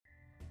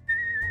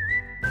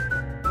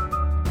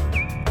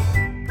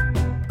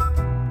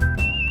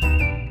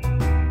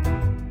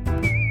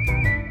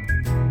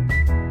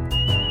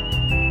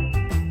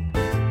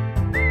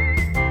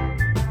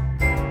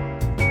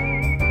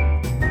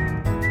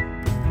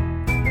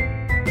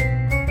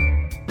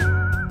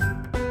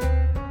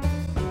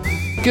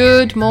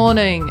Good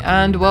morning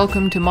and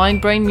welcome to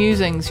Mind Brain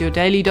Musings, your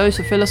daily dose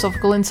of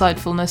philosophical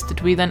insightfulness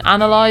that we then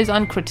analyse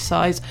and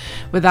criticise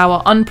with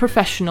our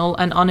unprofessional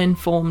and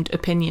uninformed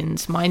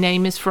opinions. My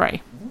name is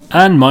Frey.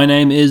 And my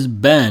name is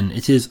Ben.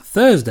 It is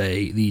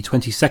Thursday, the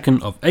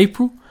 22nd of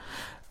April,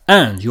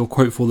 and your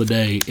quote for the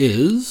day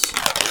is...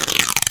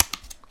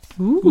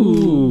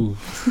 Ooh.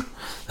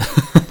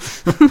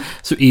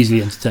 So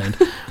easily entertained.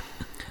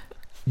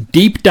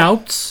 Deep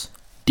doubts,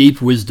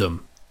 deep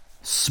wisdom.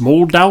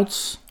 Small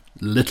doubts,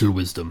 little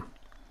wisdom.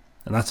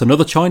 And that's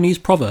another Chinese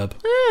proverb.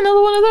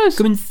 Another one of those.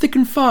 Coming thick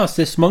and fast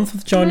this month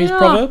with Chinese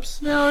proverbs.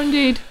 They are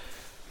indeed.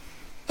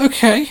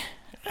 Okay.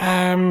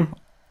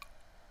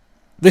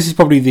 This is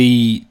probably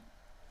the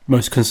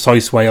most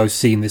concise way I've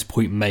seen this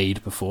point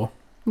made before.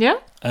 Yeah?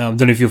 I don't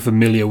know if you're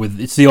familiar with...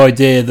 It's the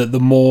idea that the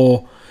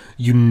more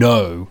you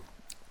know,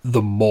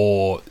 the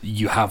more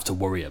you have to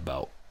worry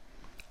about.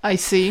 I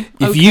see.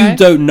 If you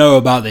don't know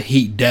about the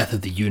heat death of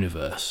the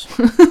universe,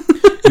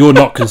 you're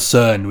not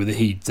concerned with the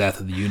heat death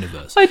of the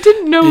universe. I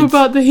didn't know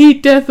about the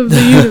heat death of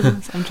the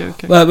universe. I'm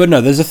joking. But no,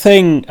 there's a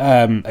thing,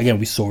 again,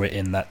 we saw it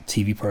in that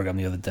TV program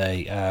the other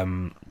day.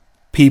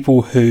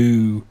 People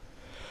who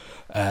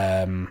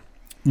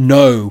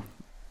know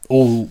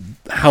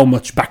how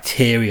much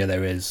bacteria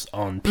there is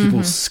on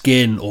people's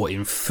skin or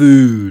in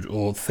food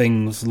or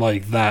things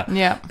like that.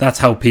 Yeah. That's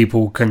how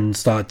people can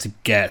start to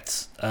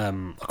get a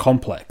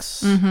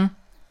complex.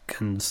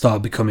 Can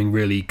start becoming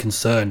really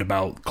concerned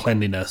about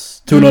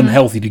cleanliness to an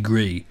unhealthy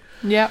degree.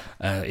 Yeah.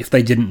 If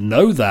they didn't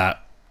know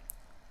that,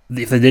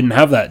 if they didn't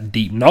have that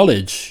deep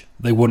knowledge,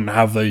 they wouldn't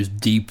have those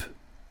deep,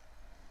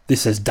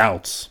 this says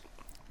doubts,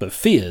 but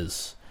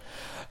fears.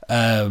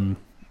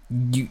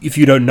 If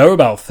you don't know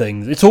about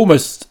things, it's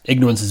almost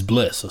ignorance is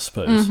bliss, I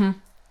suppose,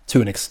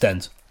 to an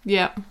extent.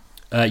 Yeah.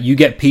 You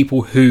get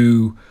people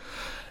who,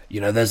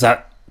 there's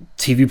that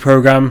TV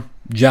program,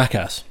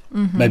 Jackass.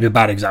 Maybe a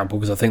bad example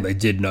because I think they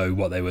did know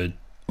what they were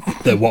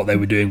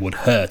doing would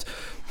hurt.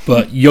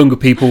 But younger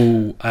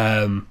people,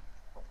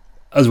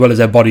 as well as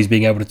their bodies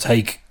being able to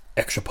take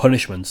extra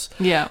punishments,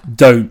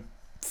 don't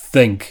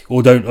think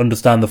or don't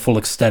understand the full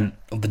extent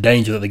of the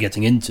danger that they're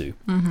getting into.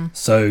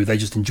 So they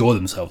just enjoy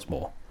themselves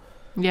more.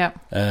 Yeah.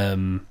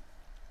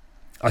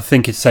 I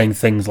think it's saying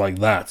things like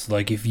that.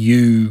 Like if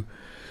you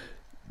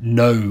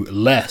know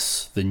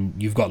less, then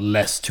you've got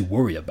less to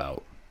worry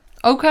about.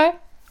 Okay.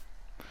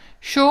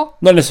 Sure.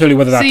 Not necessarily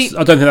whether that's...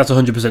 I don't think that's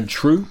 100%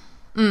 true,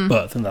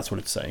 but I think that's what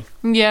it's saying.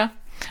 Yeah.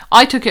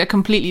 I took it a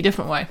completely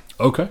different way.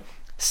 Okay.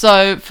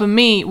 So, for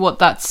me, what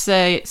that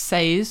says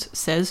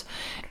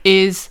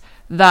is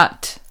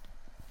that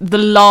the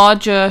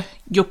larger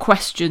your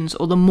questions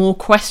or the more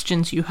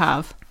questions you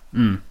have,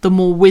 the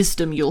more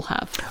wisdom you'll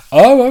have.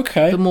 Oh,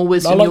 okay. The more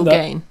wisdom you'll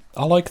gain.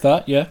 I like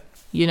that, yeah.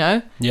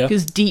 Yeah.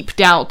 Because deep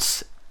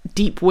doubts,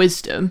 deep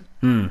wisdom,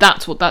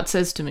 that's what that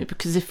says to me.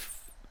 Because if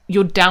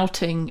you're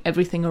doubting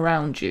everything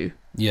around you,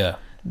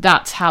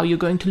 that's how you're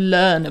going to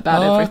learn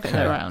about everything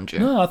around you.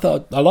 No,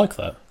 I like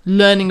that.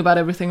 Learning about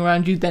everything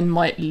around you then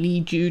might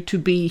lead you to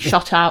be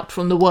shut out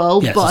from the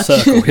world. Yes, but a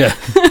circle, yeah.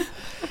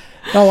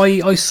 No,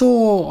 I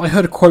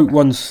heard a quote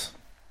once.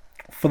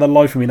 For the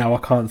life of me now, I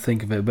can't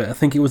think of it, but I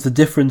think it was the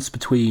difference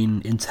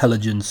between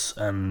intelligence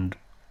and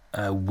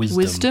wisdom.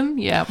 Wisdom,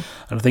 yeah.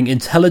 And I think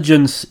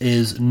intelligence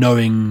is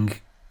knowing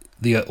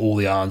all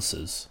the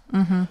answers,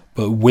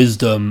 but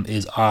wisdom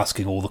is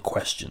asking all the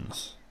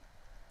questions.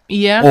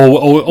 Yeah.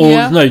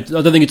 Or no, I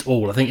don't think it's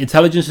all. I think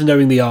intelligence is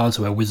knowing the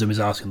answer, where wisdom is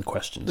asking the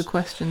questions. The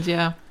questions,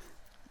 yeah.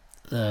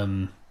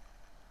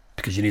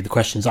 Because you need the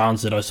questions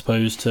answered, I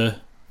suppose.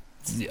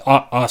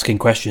 Asking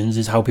questions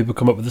is how people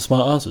come up with the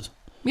smart answers.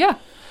 Yeah.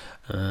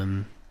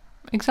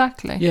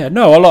 Exactly. Yeah.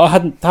 No, I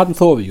hadn't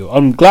thought of you.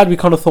 I'm glad we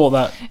kind of thought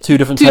that two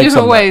different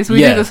ways. We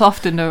do this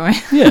often, don't we?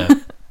 Yeah.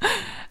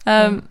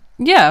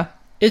 Yeah.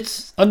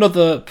 It's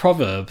another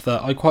proverb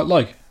that I quite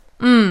like.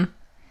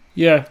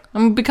 Yeah.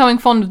 I'm becoming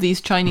fond of these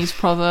Chinese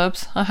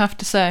proverbs, I have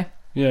to say.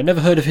 Yeah,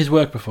 never heard of his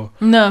work before.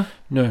 No,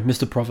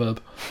 Mr.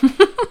 Proverb.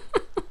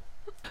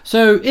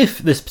 So, if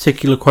this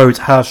particular quote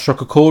has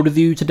struck a chord with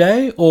you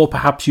today, or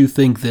perhaps you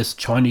think this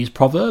Chinese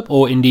proverb,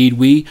 or indeed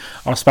we,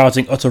 are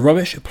spouting utter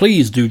rubbish,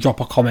 please do drop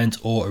a comment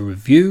or a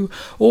review,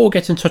 or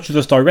get in touch with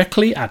us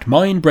directly at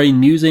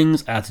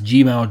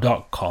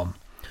mindbrainmusings@gmail.com.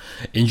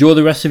 Enjoy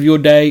the rest of your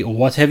day, or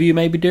whatever you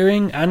may be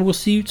doing, and we'll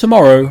see you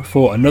tomorrow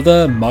for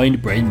another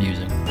Mind Brain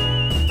Musing.